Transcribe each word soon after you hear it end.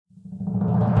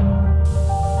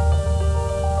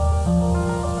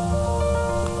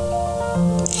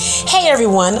Hey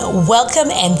everyone, welcome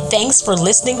and thanks for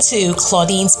listening to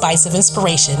Claudine Spice of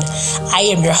Inspiration. I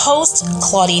am your host,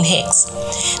 Claudine Hicks.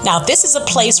 Now, this is a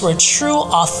place where true,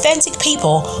 authentic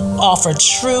people offer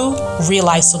true,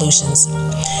 real-life solutions.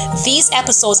 These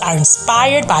episodes are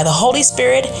inspired by the Holy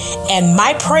Spirit, and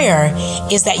my prayer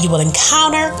is that you will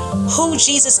encounter who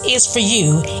Jesus is for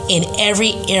you in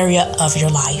every area of your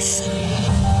life.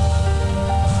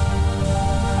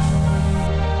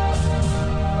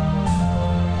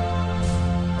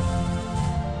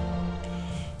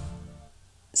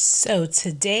 So in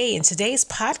today's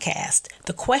podcast,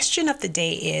 the question of the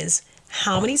day is,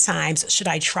 how many times should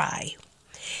I try?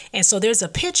 And so there's a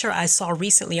picture I saw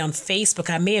recently on Facebook.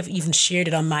 I may have even shared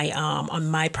it on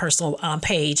my personal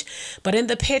page. But in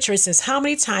the picture, it says, how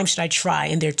many times should I try?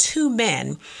 And they're two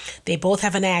men. They both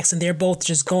have an axe and they're both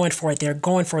just going for it. They're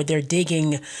going for it. They're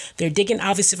digging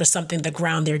obviously for something in the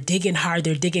ground. They're digging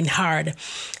hard.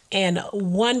 And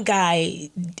one guy,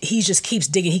 he just keeps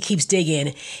digging. He keeps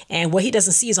digging. And what he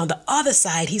doesn't see is on the other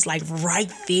side, he's like right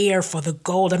there for the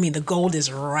gold. I mean, the gold is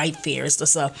right there. It's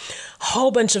just a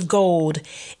whole bunch of gold.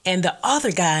 And the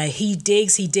other guy, he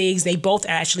digs. They both are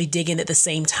actually digging at the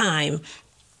same time.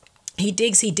 He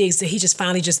digs. He just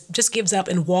finally just gives up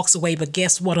and walks away. But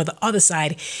guess what? On the other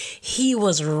side, he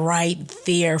was right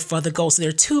there for the goal. So there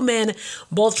are two men,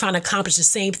 both trying to accomplish the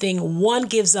same thing. One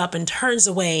gives up and turns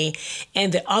away.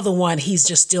 And the other one, he's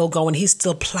just still going. He's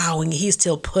still plowing. He's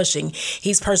still pushing.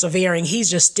 He's persevering. He's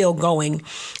just still going.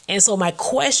 And so my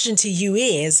question to you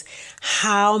is,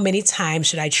 how many times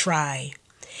should I try?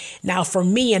 Now, for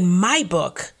me, in my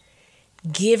book,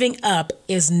 giving up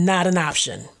is not an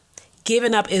option.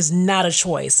 Giving up is not a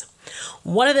choice.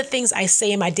 One of the things I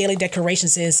say in my daily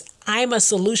declarations is, I'm a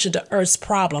solution to Earth's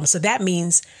problems. So that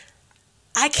means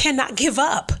I cannot give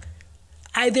up.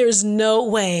 There's no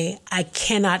way I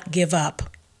cannot give up.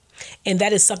 And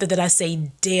that is something that I say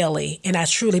daily, and I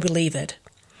truly believe it.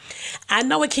 I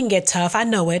know it can get tough. I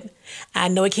know it. I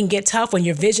know it can get tough when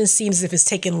your vision seems as if it's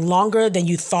taking longer than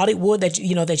you thought it would, that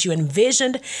you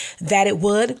envisioned that it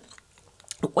would.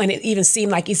 When it even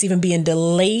seemed like it's even being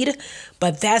delayed,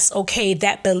 but that's okay.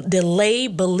 That delay,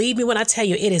 believe me when I tell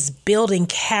you, it is building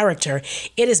character.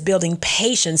 It is building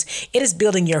patience. It is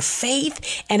building your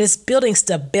faith, and it's building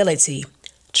stability.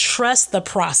 Trust the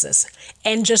process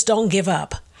and just don't give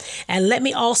up. And let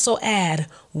me also add,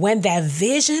 when that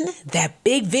vision, that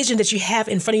big vision that you have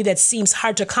in front of you that seems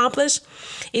hard to accomplish,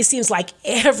 it seems like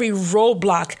every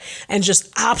roadblock and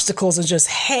just obstacles and just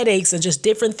headaches and just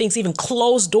different things, even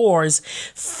closed doors,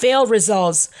 failed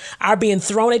results are being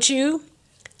thrown at you.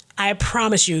 I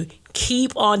promise you,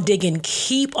 keep on digging,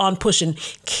 keep on pushing,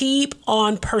 keep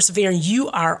on persevering. You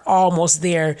are almost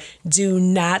there. Do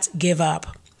not give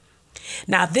up.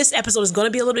 Now, this episode is going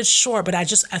to be a little bit short, but I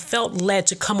felt led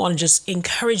to come on and just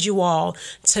encourage you all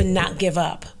to not give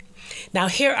up. Now,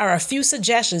 here are a few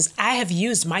suggestions I have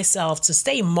used myself to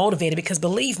stay motivated, because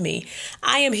believe me,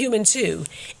 I am human too.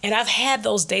 And I've had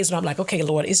those days when I'm like, okay,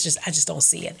 Lord, I just don't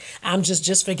see it. I'm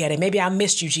just forget it. Maybe I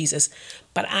missed you, Jesus.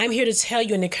 But I'm here to tell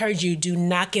you and encourage you, do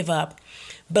not give up.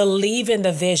 Believe in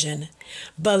the vision.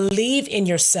 Believe in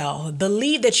yourself.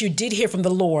 Believe that you did hear from the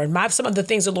Lord. Some of the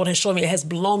things the Lord has shown me, it has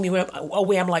blown me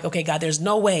away. I'm like, okay, God, there's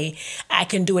no way I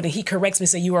can do it. And he corrects me and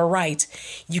says, you are right.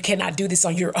 You cannot do this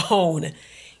on your own.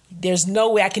 There's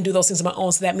no way I can do those things on my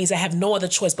own. So that means I have no other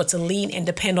choice but to lean and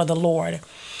depend on the Lord.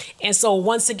 And so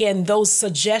once again, those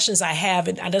suggestions I have,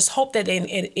 and I just hope that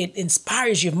it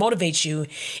inspires you, motivates you,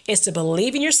 is to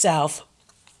believe in yourself.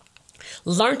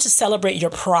 Learn to celebrate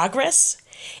your progress.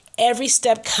 Every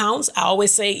step counts. I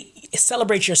always say,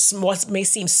 celebrate your small, it may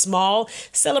seem small,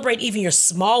 celebrate even your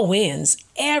small wins.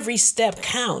 Every step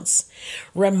counts.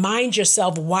 Remind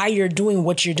yourself why you're doing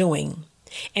what you're doing.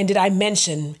 And did I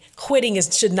mention quitting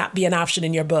should not be an option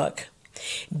in your book?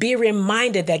 Be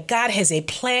reminded that God has a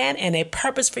plan and a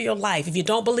purpose for your life. If you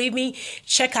don't believe me,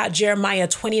 check out Jeremiah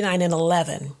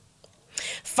 29:11.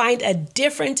 Find a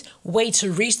different way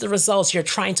to reach the results you're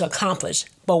trying to accomplish.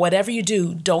 But whatever you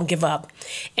do, don't give up.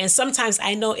 And sometimes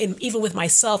I know, even with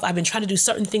myself, I've been trying to do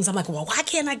certain things. I'm like, well, why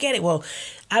can't I get it? Well,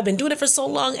 I've been doing it for so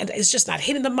long and it's just not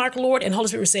hitting the mark, Lord. And Holy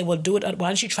Spirit will say, well, do it. Why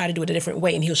don't you try to do it a different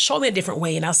way? And he'll show me a different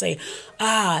way. And I'll say,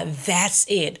 that's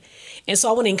it. And so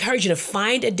I want to encourage you to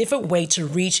find a different way to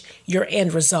reach your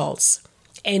end results,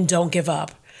 and don't give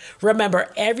up.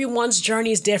 Remember, everyone's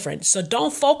journey is different. So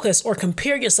don't focus or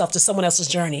compare yourself to someone else's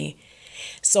journey.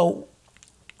 So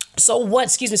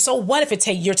what if it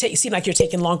seem like you're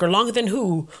taking longer than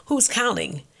who? Who's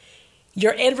counting?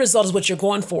 Your end result is what you're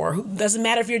going for. Doesn't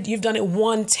matter if you've done it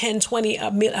 1, 10, 20,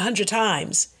 100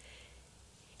 times.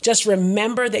 Just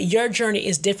remember that your journey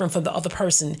is different from the other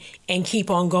person and keep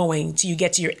on going till you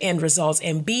get to your end results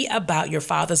and be about your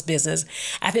Father's business.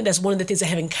 I think that's one of the things that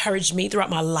have encouraged me throughout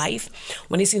my life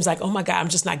when it seems like, oh my God, I'm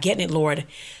just not getting it, Lord.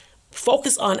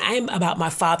 Focus on, I am about my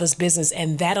Father's business,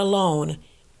 and that alone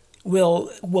will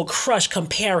crush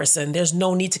comparison. There's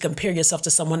no need to compare yourself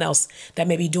to someone else that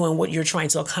may be doing what you're trying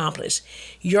to accomplish.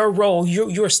 Your role,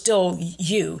 you're still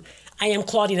you. I am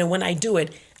Claudine, and when I do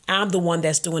it, I'm the one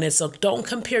that's doing it. So don't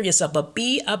compare yourself, but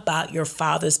be about your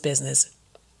Father's business.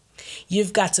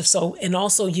 You've got to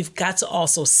you've got to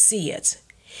also see it.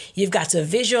 You've got to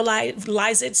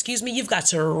visualize it, You've got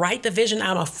to write the vision.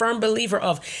 I'm a firm believer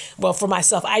for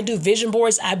myself, I do vision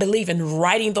boards. I believe in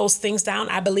writing those things down.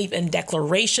 I believe in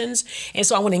declarations. And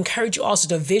so I want to encourage you also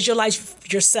to visualize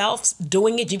yourself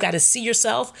doing it. You've got to see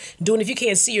yourself doing it. If you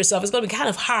can't see yourself, it's going to be kind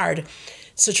of hard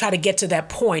to try to get to that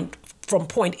point from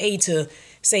point A to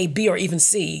say B or even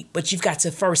C, but you've got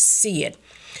to first see it.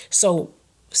 So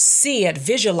see it,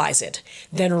 visualize it,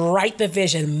 then write the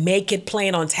vision, make it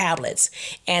plain on tablets.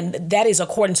 And that is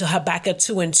according to Habakkuk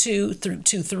 2:2 through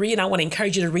 2:3. And I want to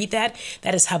encourage you to read that.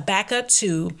 That is Habakkuk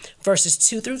 2, verses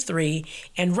 2 through 3.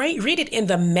 And read it in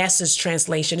the Message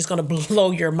translation. It's going to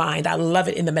blow your mind. I love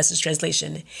it in the Message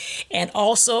translation. And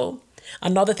also,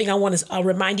 another thing I want to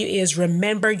remind you is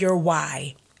remember your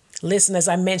why. Listen, as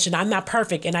I mentioned, I'm not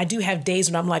perfect, and I do have days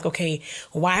when I'm like, okay,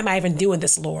 why am I even doing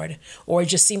this, Lord? Or it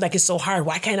just seems like it's so hard.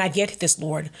 Why can't I get this,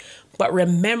 Lord? But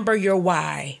remember your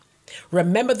why.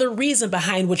 Remember the reason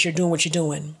behind what you're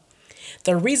doing.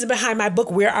 The reason behind my book,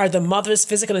 Where Are the Mothers,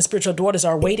 Physical and Spiritual Daughters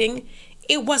Are Waiting,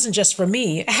 it wasn't just for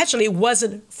me. Actually, it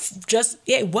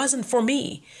wasn't for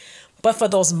me, but for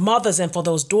those mothers and for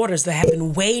those daughters that have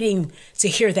been waiting to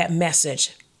hear that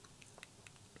message.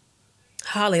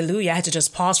 Hallelujah. I had to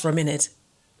just pause for a minute.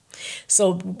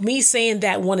 So me saying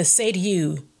that, I want to say to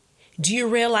you, do you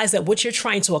realize that what you're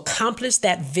trying to accomplish,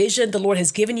 that vision the Lord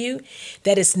has given you,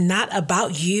 that it's not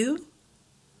about you?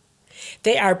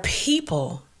 They are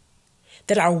people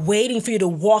that are waiting for you to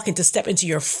walk and to step into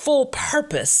your full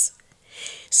purpose.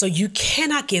 So you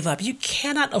cannot give up. You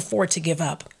cannot afford to give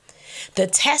up. The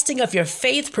testing of your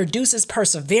faith produces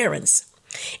perseverance.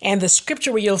 And the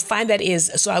scripture where you'll find that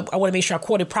is, so I want to make sure I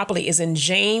quote it properly, is in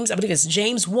James, I believe it's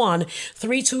James 1,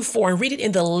 3-4, and read it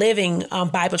in the Living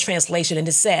Bible translation. And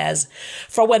it says,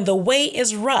 for when the way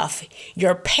is rough,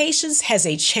 your patience has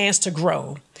a chance to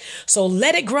grow. So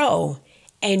let it grow.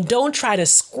 And don't try to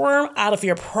squirm out of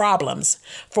your problems.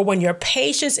 For when your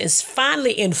patience is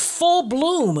finally in full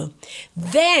bloom,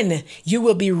 then you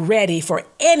will be ready for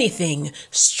anything,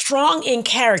 strong in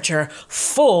character,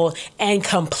 full and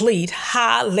complete.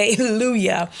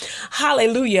 Hallelujah.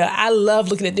 Hallelujah. I love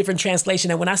looking at different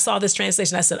translations. And when I saw this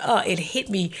translation, I said, it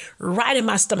hit me right in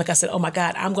my stomach. I said, oh my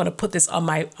God, I'm going to put this on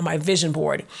my vision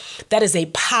board. That is a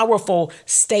powerful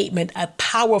statement, a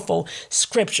powerful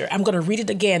scripture. I'm going to read it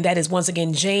again. That is once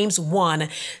again James 1,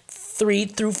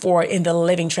 3-4 in the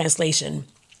Living Translation.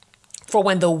 For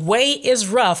when the way is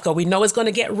rough, because we know it's going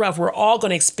to get rough, we're all going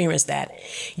to experience that.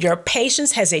 Your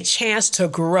patience has a chance to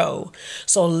grow.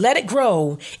 So let it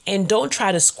grow and don't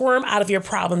try to squirm out of your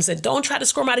problems.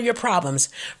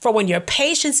 For when your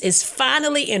patience is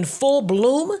finally in full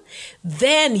bloom,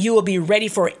 then you will be ready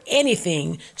for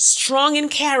anything, strong in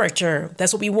character.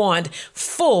 That's what we want,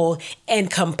 full and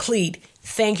complete.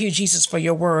 Thank you, Jesus, for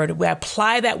your word. We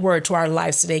apply that word to our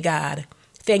lives today, God.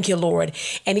 Thank you, Lord.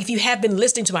 And if you have been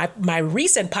listening to my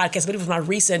recent podcast, I believe it was my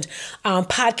recent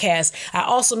podcast, I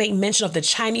also make mention of the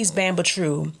Chinese bamboo tree.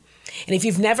 And if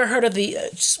you've never heard of the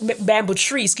bamboo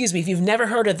tree, if you've never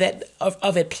heard of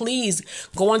it, please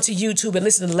go onto YouTube and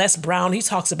listen to Les Brown. He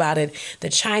talks about it, the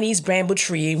Chinese bamboo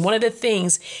tree. And one of the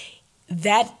things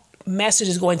that message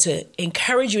is going to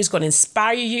encourage you, is going to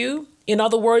inspire you. In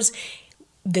other words,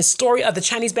 the story of the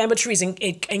Chinese bamboo trees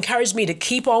encouraged me to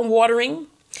keep on watering,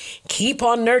 keep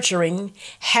on nurturing,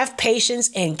 have patience,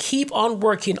 and keep on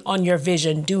working on your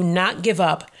vision. Do not give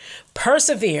up.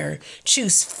 Persevere.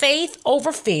 Choose faith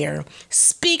over fear.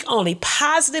 Speak only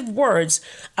positive words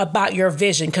about your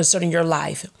vision concerning your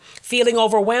life. Feeling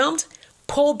overwhelmed?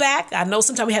 Pull back. I know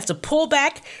sometimes we have to pull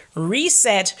back,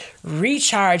 reset,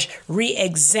 recharge,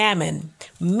 re-examine.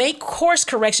 Make course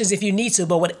corrections if you need to,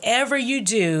 but whatever you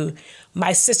do,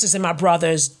 my sisters and my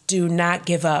brothers, do not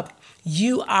give up.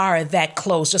 You are that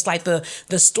close. Just like the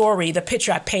story, the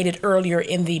picture I painted earlier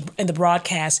in the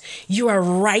broadcast. You are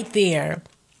right there.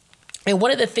 And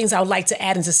one of the things I would like to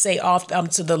add and to say off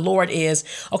to the Lord is,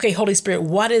 okay, Holy Spirit,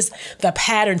 what is the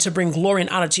pattern to bring glory and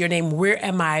honor to your name? Where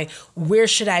am I? Where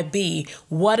should I be?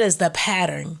 What is the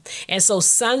pattern? And so,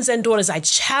 sons and daughters, I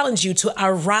challenge you to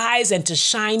arise and to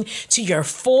shine to your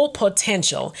full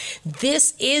potential.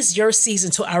 This is your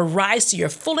season to arise to your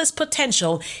fullest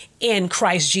potential in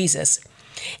Christ Jesus.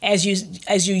 As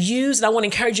you use, and I want to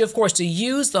encourage you, of course, to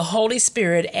use the Holy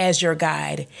Spirit as your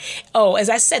guide. Oh,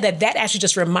 as I said, that actually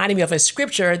just reminded me of a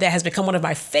scripture that has become one of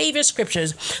my favorite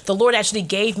scriptures. The Lord actually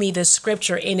gave me this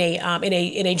scripture in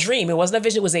a dream. It wasn't a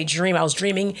vision; it was a dream. I was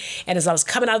dreaming, and as I was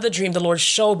coming out of the dream, the Lord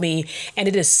showed me, and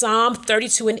it is Psalm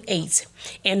 32:8.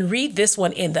 And read this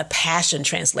one in the Passion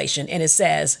Translation, and it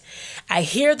says, "I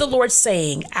hear the Lord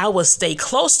saying, I will stay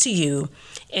close to you,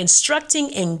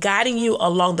 instructing and guiding you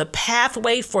along the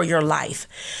pathway for your life.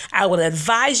 I will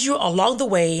advise you along the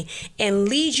way and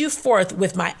lead you forth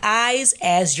with my eyes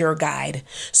as your guide.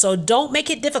 So don't make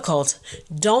it difficult.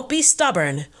 Don't be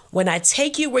stubborn when I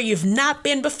take you where you've not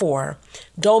been before.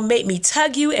 Don't make me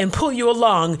tug you and pull you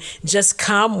along. Just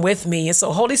come with me." And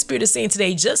so Holy Spirit is saying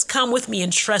today, just come with me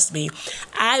and trust me.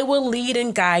 I will lead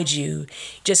and guide you.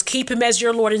 Just keep him as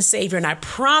your Lord and Savior. And I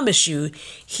promise you,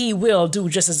 he will do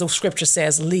just as the scripture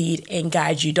says, lead and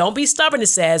guide you. Don't be stubborn, it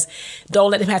says.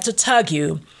 Don't let him have to tug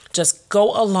you. Just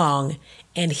go along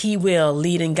and he will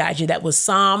lead and guide you. That was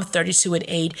Psalm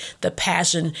 32:8, the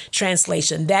Passion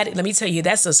Translation. That, let me tell you,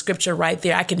 that's a scripture right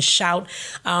there. I can shout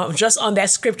just on that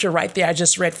scripture right there I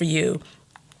just read for you.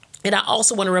 And I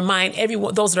also want to remind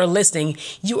everyone, those that are listening,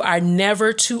 you are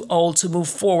never too old to move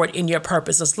forward in your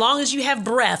purpose. As long as you have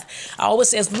breath, I always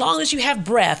say, as long as you have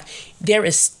breath, there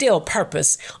is still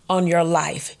purpose on your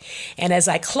life. And as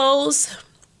I close,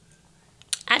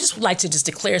 I just would like to just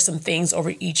declare some things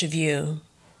over each of you.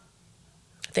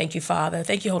 Thank you, Father.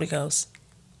 Thank you, Holy Ghost.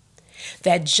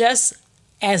 That just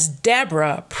as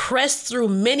Deborah pressed through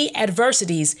many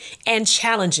adversities and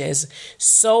challenges,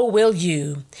 so will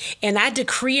you. And I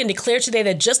decree and declare today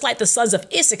that just like the sons of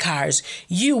Issachar,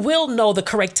 you will know the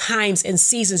correct times and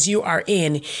seasons you are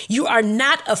in. You are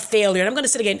not a failure. And I'm going to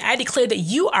say it again. I declare that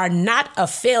you are not a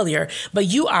failure, but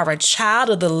you are a child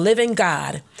of the living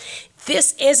God.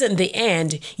 This isn't the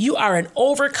end. You are an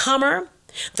overcomer.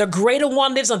 The greater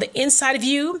one lives on the inside of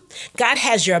you. God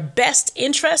has your best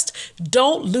interest.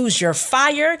 Don't lose your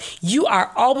fire. You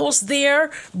are almost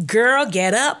there. Girl,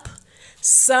 get up.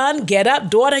 Son, get up.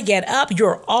 Daughter, get up.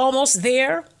 You're almost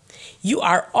there. You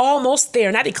are almost there.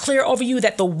 And I declare over you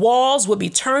that the walls will be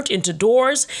turned into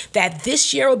doors, that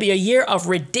this year will be a year of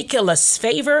ridiculous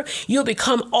favor. You'll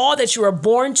become all that you are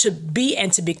born to be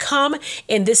and to become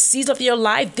in this season of your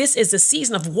life. This is the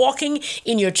season of walking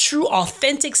in your true,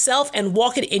 authentic self and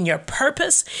walking in your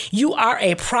purpose. You are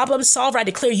a problem solver. I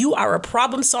declare you are a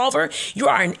problem solver. You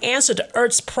are an answer to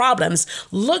earth's problems.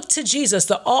 Look to Jesus,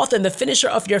 the author and the finisher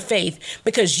of your faith,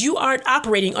 because you aren't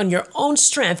operating on your own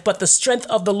strength, but the strength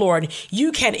of the Lord.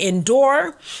 You can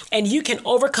endure and you can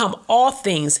overcome all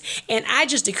things. And I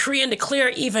just decree and declare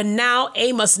even now,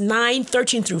 Amos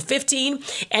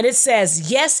 9:13-15. And it says,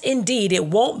 yes, indeed, it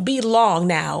won't be long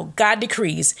now. God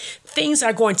decrees things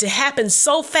are going to happen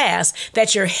so fast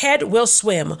that your head will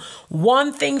swim.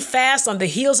 One thing fast on the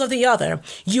heels of the other.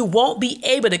 You won't be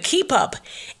able to keep up.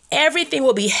 Everything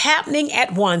will be happening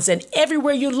at once, and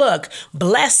everywhere you look,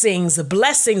 blessings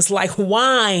like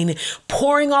wine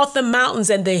pouring off the mountains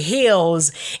and the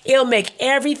hills. It'll make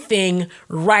everything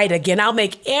right again. I'll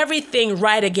make everything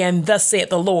right again, thus saith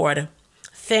the Lord.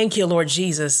 Thank you, Lord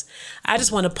Jesus. I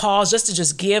just want to pause just to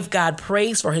just give God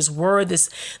praise for his word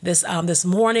this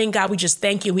morning. God, we just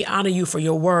thank you. We honor you for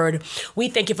your word. We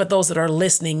thank you for those that are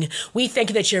listening. We thank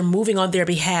you that you're moving on their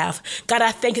behalf. God,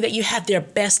 I thank you that you have their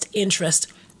best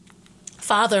interest.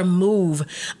 Father, move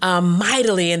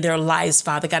mightily in their lives,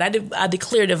 Father God. I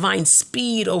declare divine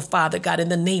speed, oh Father God, in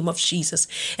the name of Jesus.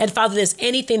 And Father, there's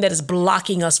anything that is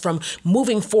blocking us from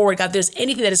moving forward, God, there's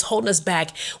anything that is holding us back,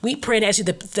 we pray and ask you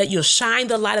that you'll shine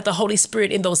the light of the Holy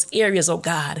Spirit in those areas, oh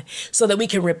God, so that we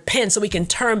can repent, so we can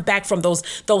turn back from those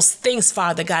things,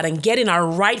 Father God, and get in our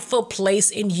rightful place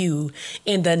in you,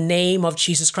 in the name of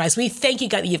Jesus Christ. We thank you,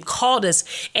 God, that you've called us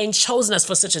and chosen us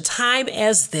for such a time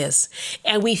as this.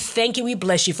 And we thank you, we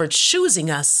bless you for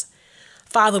choosing us.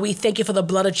 Father, we thank you for the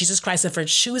blood of Jesus Christ and for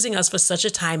choosing us for such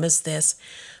a time as this.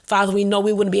 Father, we know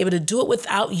we wouldn't be able to do it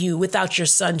without you, without your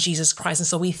son, Jesus Christ. And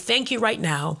so we thank you right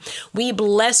now. We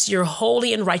bless your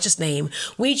holy and righteous name.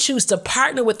 We choose to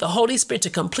partner with the Holy Spirit to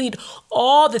complete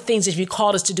all the things that you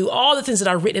called us to do, all the things that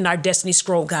are written in our destiny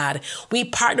scroll, God. We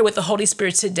partner with the Holy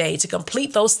Spirit today to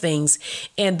complete those things.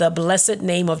 In the blessed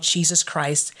name of Jesus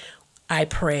Christ, I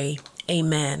pray.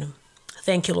 Amen.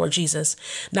 Thank you, Lord Jesus.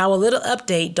 Now, a little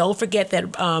update. Don't forget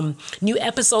that new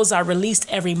episodes are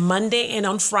released every Monday and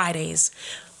on Fridays.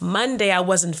 Monday, I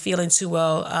wasn't feeling too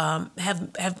well.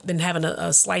 Have been having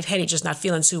a slight headache, just not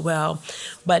feeling too well.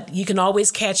 But you can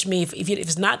always catch me if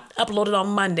it's not uploaded on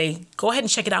Monday. Go ahead and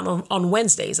check it out on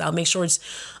Wednesdays. I'll make sure it's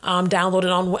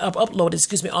uploaded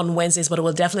on Wednesdays. But it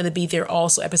will definitely be there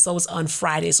also episodes on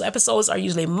Fridays. So episodes are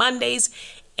usually Mondays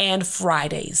and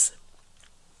Fridays.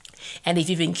 And if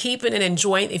you've been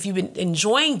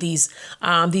enjoying these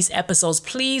episodes,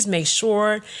 please make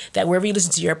sure that wherever you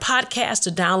listen to your podcast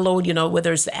to download,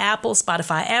 whether it's the Apple,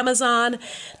 Spotify, Amazon,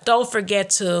 don't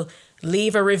forget to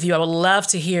leave a review. I would love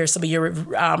to hear some of your,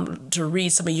 to read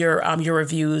some of your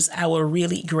reviews. I will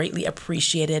really greatly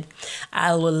appreciate it.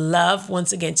 I would love,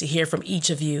 once again, to hear from each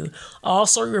of you.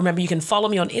 Also, remember, you can follow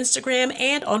me on Instagram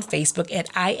and on Facebook at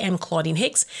I am Claudine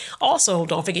Hicks. Also,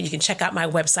 don't forget, you can check out my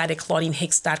website at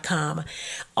claudinehicks.com.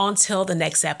 Until the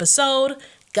next episode,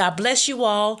 God bless you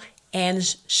all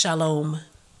and shalom.